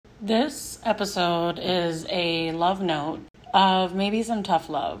This episode is a love note of maybe some tough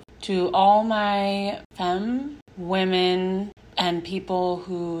love to all my femme, women, and people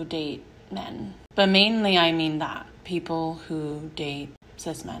who date men. But mainly I mean that, people who date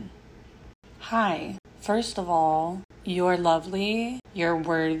cis men. Hi, first of all, you're lovely, you're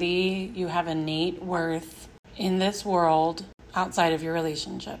worthy, you have innate worth in this world outside of your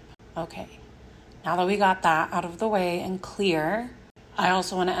relationship. Okay, now that we got that out of the way and clear, I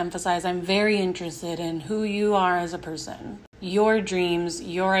also want to emphasize I'm very interested in who you are as a person, your dreams,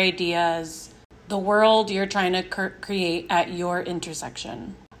 your ideas, the world you're trying to create at your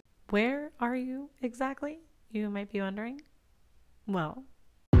intersection. Where are you exactly? You might be wondering. Well,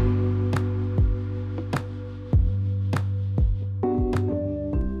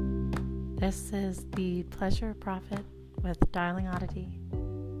 this is the Pleasure Prophet with Darling Oddity.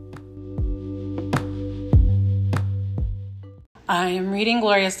 I am reading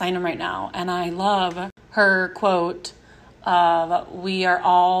Gloria Steinem right now, and I love her quote of, "We are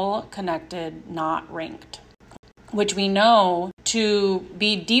all connected, not ranked," which we know to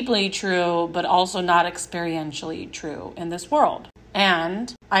be deeply true, but also not experientially true in this world.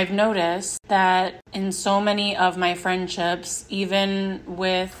 And I've noticed that in so many of my friendships, even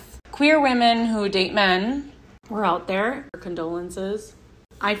with queer women who date men, we're out there, condolences.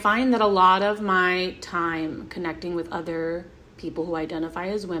 I find that a lot of my time connecting with other people who identify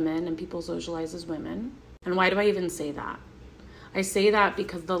as women and people socialize as women. And why do I even say that? I say that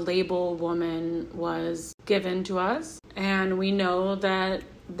because the label woman was given to us, and we know that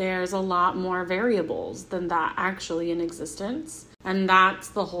there's a lot more variables than that actually in existence. And that's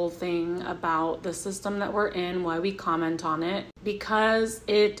the whole thing about the system that we're in, why we comment on it. Because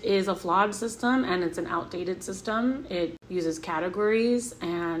it is a flawed system and it's an outdated system, it uses categories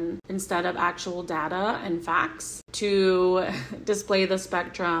and instead of actual data and facts to display the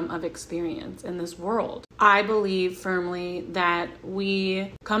spectrum of experience in this world. I believe firmly that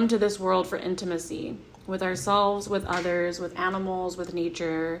we come to this world for intimacy with ourselves, with others, with animals, with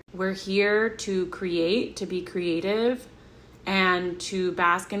nature. We're here to create, to be creative, and to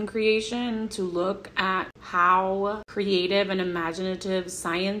bask in creation, to look at how creative and imaginative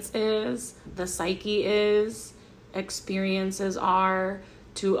science is, the psyche is, experiences are,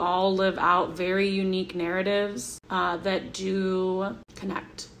 to all live out very unique narratives that do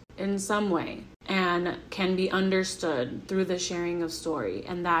connect in some way and can be understood through the sharing of story,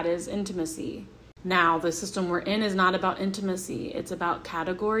 and that is intimacy. Now, the system we're in is not about intimacy. It's about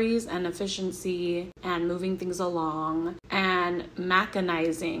categories and efficiency and moving things along and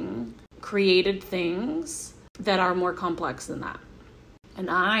mechanizing created things that are more complex than that. And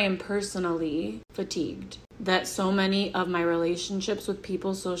I am personally fatigued that so many of my relationships with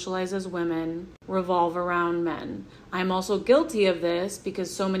people socialized as women revolve around men. I'm also guilty of this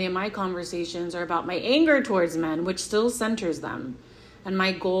because so many of my conversations are about my anger towards men, which still centers them. And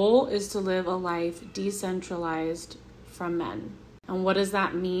my goal is to live a life decentralized from men. And what does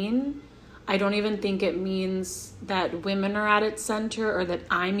that mean? I don't even think it means that women are at its center or that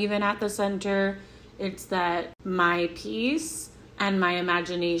I'm even at the center. It's that my peace and my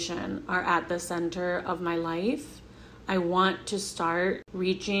imagination are at the center of my life. I want to start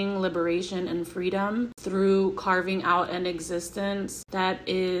reaching liberation and freedom through carving out an existence that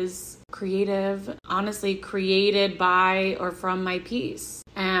is creative, honestly created by or from my peace.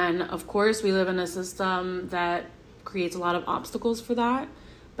 And of course, we live in a system that creates a lot of obstacles for that.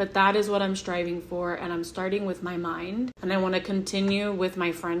 But that is what I'm striving for, and I'm starting with my mind. And I want to continue with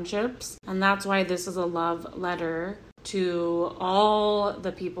my friendships. And that's why this is a love letter to all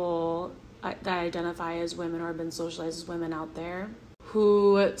the people that identify as women or have been socialized as women out there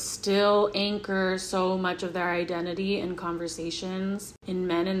who still anchor so much of their identity in conversations in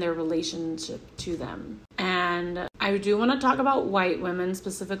men and their relationship to them. And I do want to talk about white women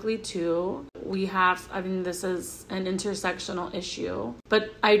specifically too. This is an intersectional issue,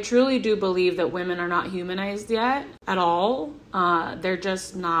 but I truly do believe that women are not humanized yet at all. They're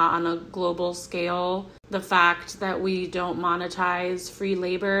just not on a global scale. The fact that we don't monetize free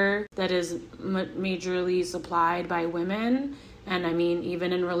labor that is majorly supplied by women, and I mean,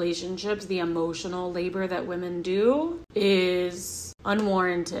 even in relationships, the emotional labor that women do is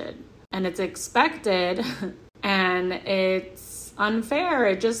unwarranted and it's expected and it's unfair.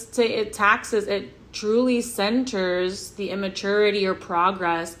 It truly centers the immaturity or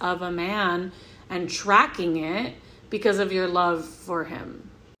progress of a man and tracking it because of your love for him.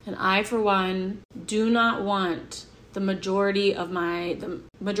 And I, for one, do not want the majority of my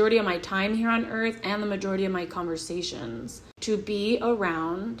time here on earth and the majority of my conversations to be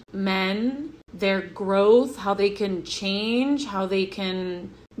around men, their growth, how they can change, how they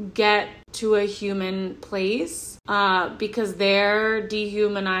can get to a human place because they're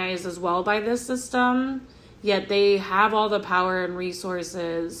dehumanized as well by this system, yet they have all the power and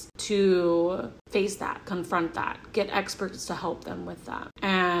resources to face that, confront that, get experts to help them with that.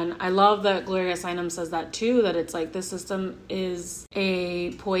 And I love that Gloria Steinem says that too, that it's like this system is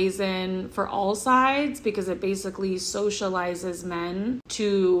a poison for all sides because it basically socializes men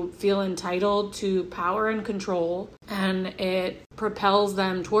to feel entitled to power and control, and it propels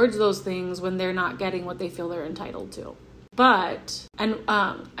them towards those things when they're not getting what they feel they're entitled to. But, and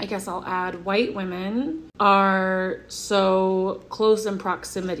I guess I'll add, white women are so close in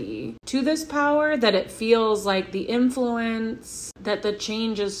proximity to this power that it feels like the influence, that the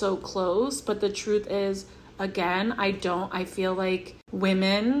change is so close. But the truth is, again, I feel like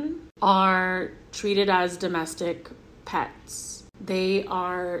women are treated as domestic pets. They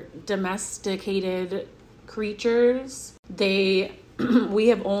are domesticated creatures. We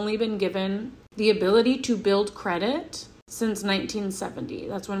have only been given the ability to build credit since 1970.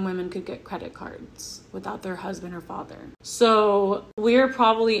 That's when women could get credit cards without their husband or father. So we're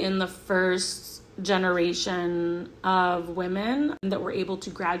probably in the first generation of women that were able to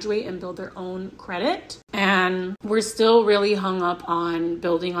graduate and build their own credit. And we're still really hung up on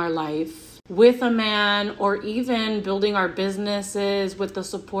building our life with a man, or even building our businesses with the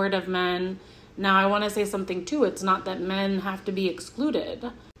support of men. Now, I want to say something too. It's not that men have to be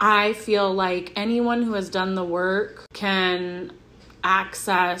excluded. I feel like anyone who has done the work can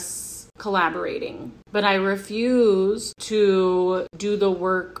access collaborating, but I refuse to do the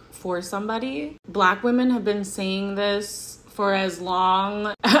work for somebody. Black women have been saying this for as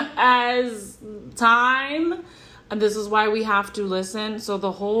long as time, and this is why we have to listen. So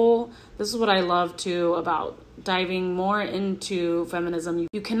this is what I love too about diving more into feminism.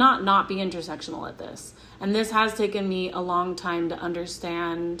 You cannot not be intersectional at this. And this has taken me a long time to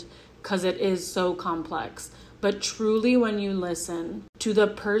understand because it is so complex. But truly, when you listen to the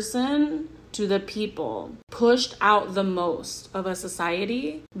person, to the people pushed out the most of a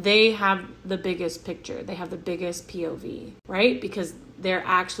society, they have the biggest picture. They have the biggest POV, right? Because they're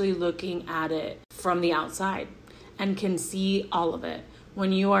actually looking at it from the outside and can see all of it.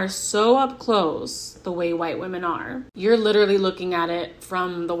 When you are so up close, the way white women are, you're literally looking at it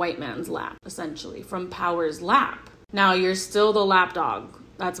from the white man's lap, essentially, from power's lap. Now, you're still the lapdog.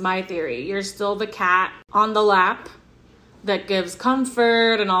 That's my theory. You're still the cat on the lap that gives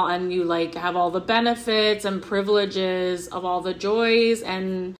comfort and you like have all the benefits and privileges of all the joys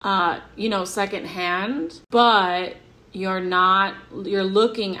and, secondhand, but you're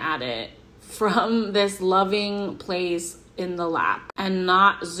looking at it from this loving place in the lap and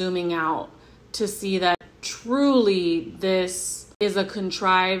not zooming out to see that truly this is a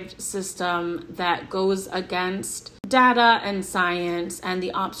contrived system that goes against data and science and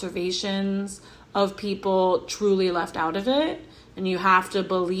the observations of people truly left out of it. And you have to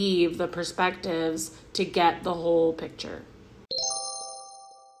believe the perspectives to get the whole picture.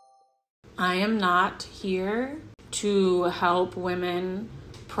 I am not here to help women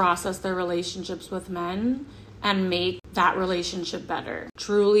process their relationships with men and make that relationship better.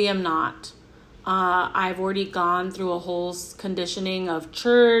 Truly am not. I've already gone through a whole conditioning of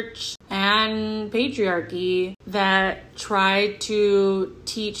church and patriarchy that tried to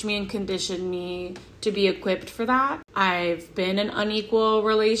teach me and condition me to be equipped for that. I've been in unequal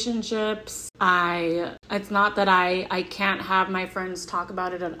relationships. It's not that I can't have my friends talk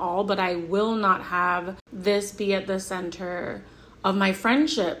about it at all, but I will not have this be at the center of my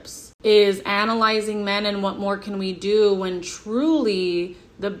friendships, is analyzing men and what more can we do, when truly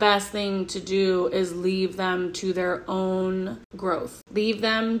the best thing to do is leave them to their own growth. Leave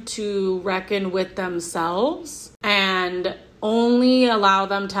them to reckon with themselves and only allow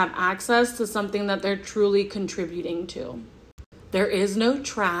them to have access to something that they're truly contributing to. There is no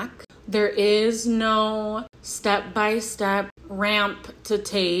track. There is no step-by-step ramp to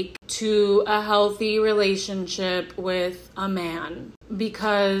take to a healthy relationship with a man,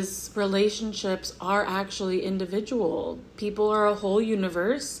 because relationships are actually individual. People are a whole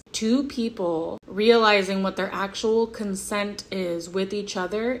universe. Two people realizing what their actual consent is with each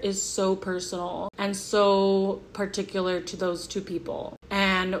other is so personal and so particular to those two people.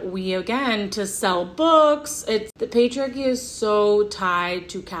 And we, again, to sell books, the patriarchy is so tied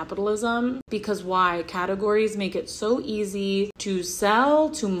to capitalism, because why? Categories make it so easy to sell,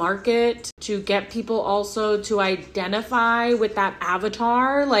 to market, to get people also to identify with that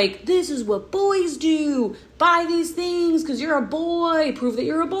avatar. Like, this is what boys do. Buy these things because you're a boy. Prove that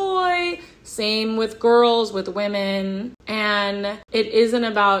you're a boy. Same with girls, with women. And it isn't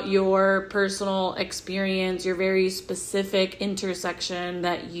about your personal experience, your very specific intersection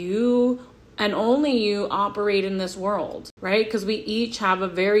that you and only you operate in this world, right? Because we each have a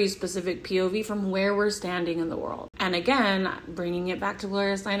very specific POV from where we're standing in the world. And again, bringing it back to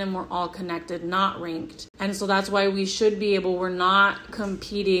Gloria Steinem, we're all connected, not ranked. And so that's why we should be able, we're not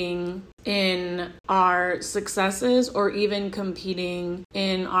competing in our successes or even competing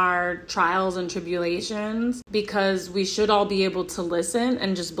in our trials and tribulations, because we should all be able to listen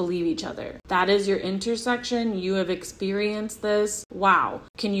and just believe each other. That is your intersection. You have experienced this. Wow.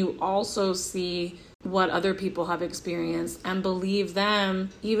 Can you also see what other people have experienced and believe them,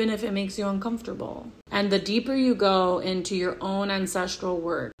 even if it makes you uncomfortable? And the deeper you go into your own ancestral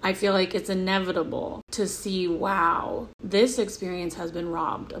work, I feel like it's inevitable to see, wow, this experience has been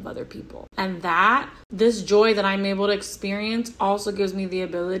robbed of other people. And this joy that I'm able to experience also gives me the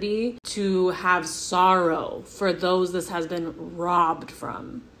ability to have sorrow for those this has been robbed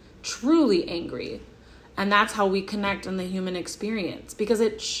from. Truly angry. And that's how we connect in the human experience, because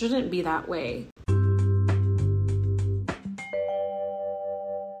it shouldn't be that way.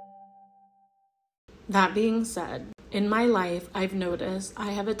 That being said, in my life, I've noticed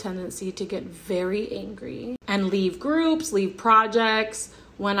I have a tendency to get very angry and leave groups, leave projects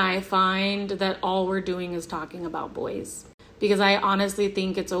when I find that all we're doing is talking about boys. Because I honestly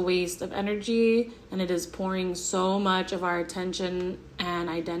think it's a waste of energy, and it is pouring so much of our attention and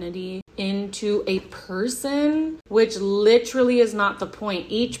identity into a person, which literally is not the point.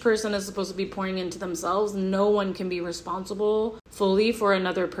 Each person is supposed to be pouring into themselves. No one can be responsible fully for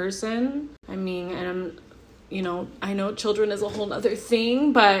another person. I mean, and I know children is a whole other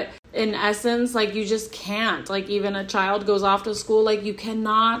thing, but in essence, like, you just can't. Like, even a child goes off to school, like, you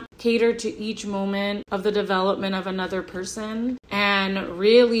cannot cater to each moment of the development of another person. And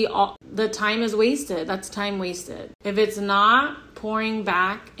really, the time is wasted. That's time wasted. If it's not pouring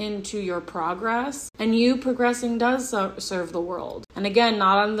back into your progress, and you progressing does serve the world. And again,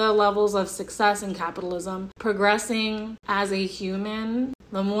 not on the levels of success in capitalism, progressing as a human.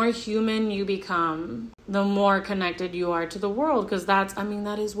 The more human you become, the more connected you are to the world, because that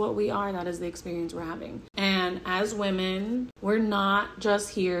is what we are. That is the experience we're having. And as women, we're not just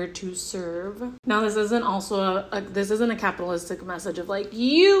here to serve. Now, this isn't also this isn't a capitalistic message of like,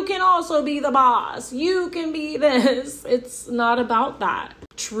 you can also be the boss. You can be this. It's not about that.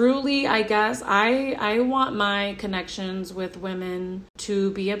 Truly, I guess I want my connections with women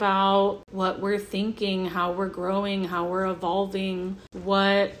to be about what we're thinking, how we're growing, how we're evolving,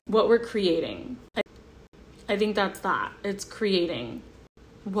 what we're creating. I think that's that. It's creating.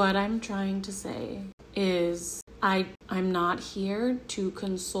 What I'm trying to say is I'm not here to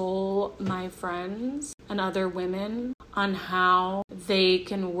console my friends and other women on how they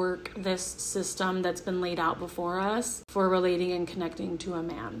can work this system that's been laid out before us for relating and connecting to a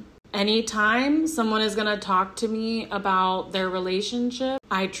man. Anytime someone is going to talk to me about their relationship,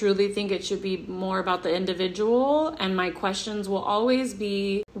 I truly think it should be more about the individual. And my questions will always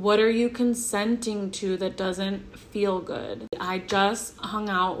be, what are you consenting to that doesn't feel good? I just hung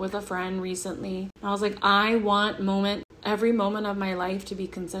out with a friend recently. I was like, I want every moment of my life to be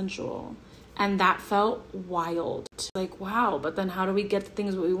consensual. And that felt wild. Like, wow, but then how do we get the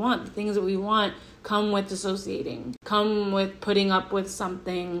things that we want? The things that we want come with dissociating, come with putting up with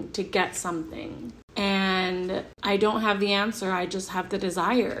something to get something. And I don't have the answer. I just have the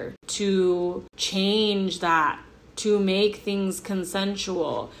desire to change that, to make things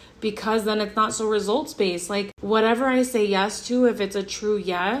consensual, because then it's not so results-based. Like, whatever I say yes to, if it's a true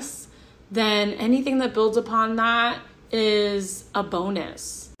yes, then anything that builds upon that is a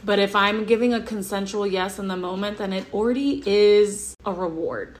bonus. But if I'm giving a consensual yes in the moment, then it already is a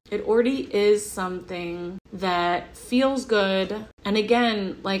reward. It already is something that feels good. And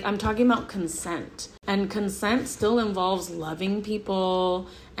again, like, I'm talking about consent. And consent still involves loving people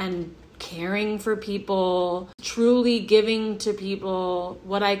and caring for people, truly giving to people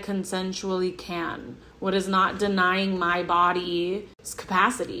what I consensually can, what is not denying my body's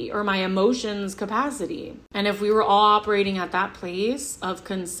capacity or my emotions' capacity. And if we were all operating at that place of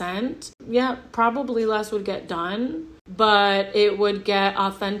consent, yeah, probably less would get done, but it would get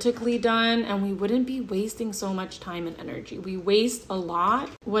authentically done, and we wouldn't be wasting so much time and energy. We waste a lot.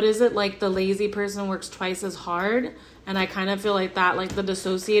 What is it, like the lazy person works twice as hard? And I kind of feel like that, like the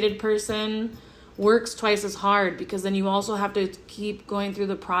dissociated person works twice as hard, because then you also have to keep going through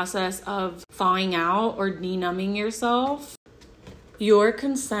the process of thawing out or denumbing yourself. Your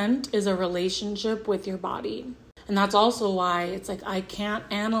consent is a relationship with your body. And that's also why it's like, I can't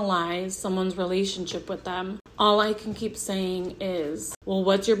analyze someone's relationship with them all I can keep saying is, well,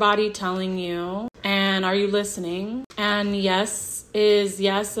 what's your body telling you? And are you listening? And yes is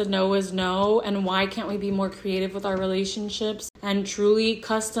yes and no is no. And why can't we be more creative with our relationships and truly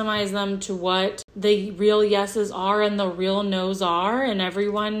customize them to what the real yeses are and the real nos are, and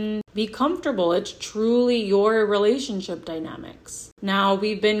everyone be comfortable? It's truly your relationship dynamics. Now,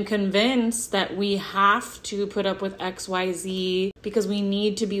 we've been convinced that we have to put up with XYZ because we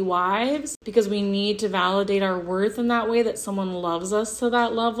need to be wives, because we need to validate our worth in that way, that someone loves us to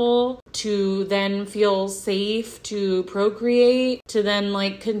that level, to then feel safe to procreate, to then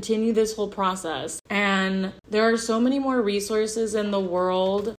continue this whole process. And there are so many more resources in the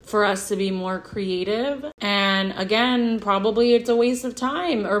world for us to be more creative. And again, probably it's a waste of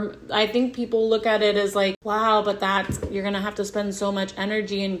time. Or I think people look at it as wow, but you're going to have to spend so much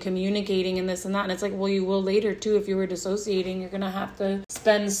energy in communicating and this and that. And it's well, you will later too. If you were dissociating, you're going to have to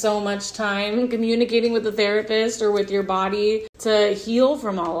spend so much time communicating with the therapist or with your body to heal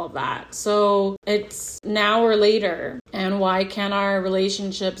from all of that. So it's now or later. And why can't our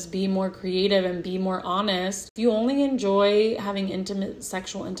relationships be more creative and be more honest? If you only enjoy having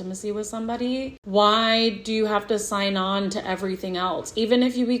sexual intimacy with somebody, why do you have to sign on to everything else? Even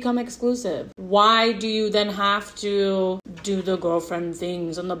if you become exclusive, why do you then have to do the girlfriend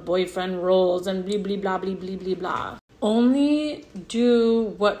things and the boyfriend roles and blah, blah, blah, blah, blah, blah, blah? Only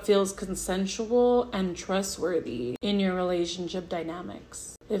do what feels consensual and trustworthy in your relationship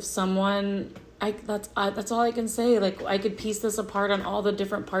dynamics. If someone, that's all I can say. I could piece this apart on all the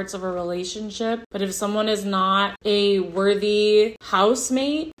different parts of a relationship, but if someone is not a worthy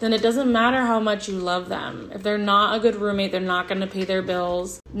housemate, then it doesn't matter how much you love them. If they're not a good roommate, they're not going to pay their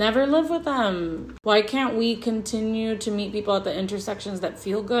bills, never live with them. Why can't we continue to meet people at the intersections that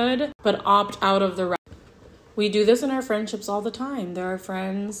feel good, but opt out of the rest? We do this in our friendships all the time. There are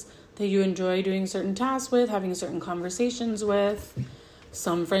friends that you enjoy doing certain tasks with, having certain conversations with.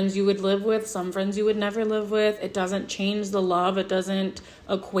 Some friends you would live with, some friends you would never live with. It doesn't change the love. It doesn't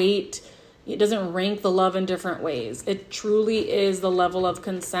rank the love in different ways. It truly is the level of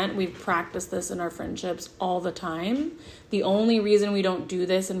consent. We've practiced this in our friendships all the time. The only reason we don't do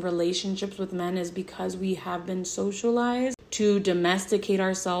this in relationships with men is because we have been socialized to domesticate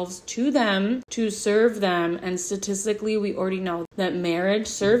ourselves to them, to serve them. And statistically, we already know that marriage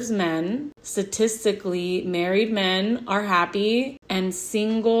serves men. Statistically, married men are happy and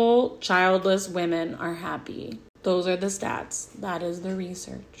single, childless women are happy. Those are the stats. That is the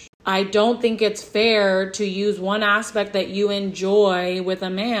research. I don't think it's fair to use one aspect that you enjoy with a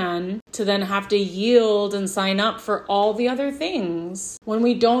man to then have to yield and sign up for all the other things when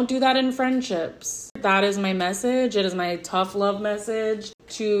we don't do that in friendships. That is my message. It is my tough love message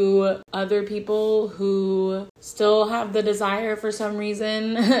to other people who still have the desire for some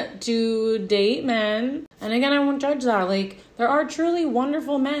reason to date men. And again, I won't judge that. There are truly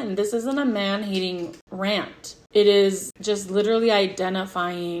wonderful men. This isn't a man-hating rant. It is just literally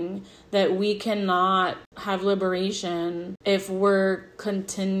identifying that we cannot have liberation if we're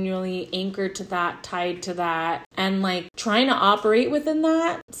continually anchored to that, tied to that, and trying to operate within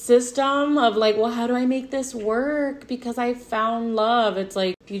that system of well, how do I make this work because I found love? It's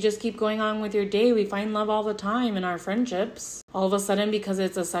you just keep going on with your day. We find love all the time in our friendships. All of a sudden, because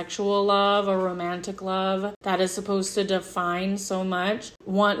it's a sexual love, a romantic love that is supposed to define so much.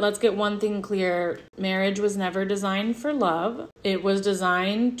 Let's get one thing clear. Marriage was never designed for love. It was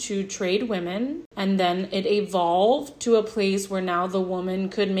designed to trade women, and then it evolved to a place where now the woman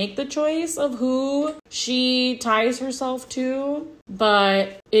could make the choice of who she ties herself to,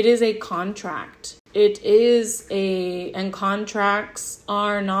 but it is a contract. And contracts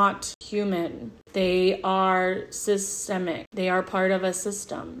are not human. They are systemic. They are part of a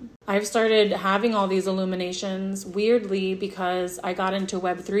system. I've started having all these illuminations weirdly because I got into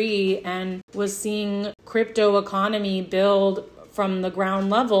Web3 and was seeing crypto economy build from the ground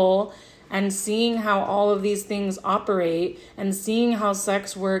level and seeing how all of these things operate and seeing how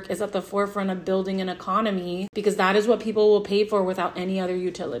sex work is at the forefront of building an economy because that is what people will pay for without any other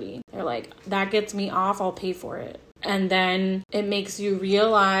utility. They're that gets me off, I'll pay for it. And then it makes you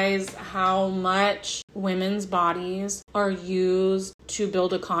realize how much women's bodies are used to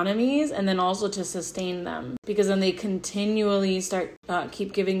build economies and then also to sustain them. Because then they continually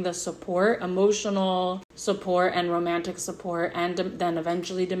keep giving the support, emotional support and romantic support, and then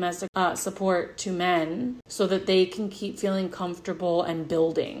eventually domestic support to men so that they can keep feeling comfortable and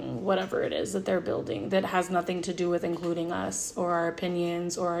building whatever it is that they're building that has nothing to do with including us or our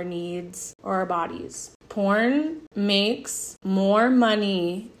opinions or our needs or our bodies. Porn makes more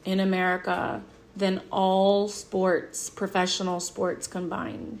money in America than all sports, professional sports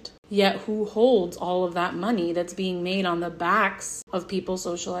combined. Yet who holds all of that money that's being made on the backs of people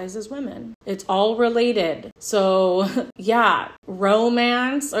socialized as women? It's all related. So yeah,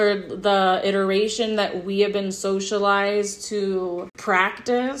 romance, or the iteration that we have been socialized to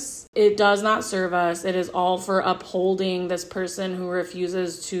practice, it does not serve us. It is all for upholding this person who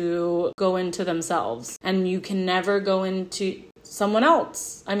refuses to go into themselves. And you can never go into someone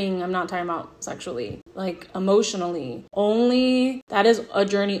else. I mean, I'm not talking about sexually, like emotionally. Only that is a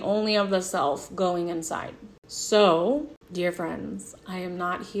journey only of the self going inside. So, dear friends, I am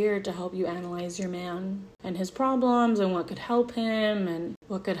not here to help you analyze your man and his problems and what could help him and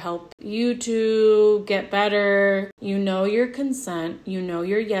what could help you to get better. You know your consent, you know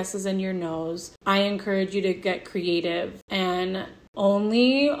your yeses and your nos. I encourage you to get creative and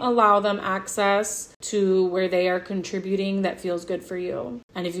only allow them access to where they are contributing that feels good for you.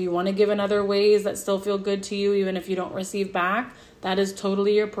 And if you want to give in other ways that still feel good to you, even if you don't receive back, that is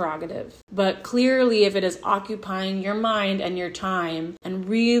totally your prerogative. But clearly, if it is occupying your mind and your time and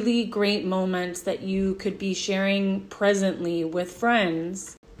really great moments that you could be sharing presently with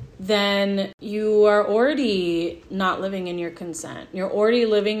friends, then you are already not living in your consent. You're already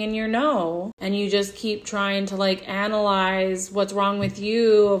living in your no. And you just keep trying to analyze what's wrong with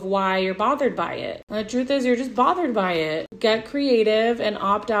you of why you're bothered by it. And the truth is you're just bothered by it. Get creative and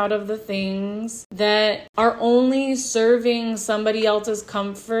opt out of the things that are only serving somebody else's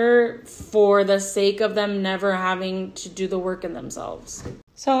comfort for the sake of them never having to do the work in themselves.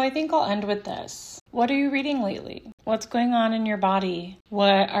 So I think I'll end with this. What are you reading lately? What's going on in your body?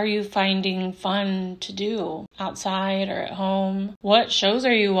 What are you finding fun to do outside or at home? What shows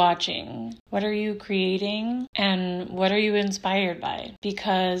are you watching? What are you creating? And what are you inspired by?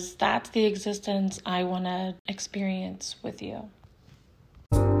 Because that's the existence I want to experience with you.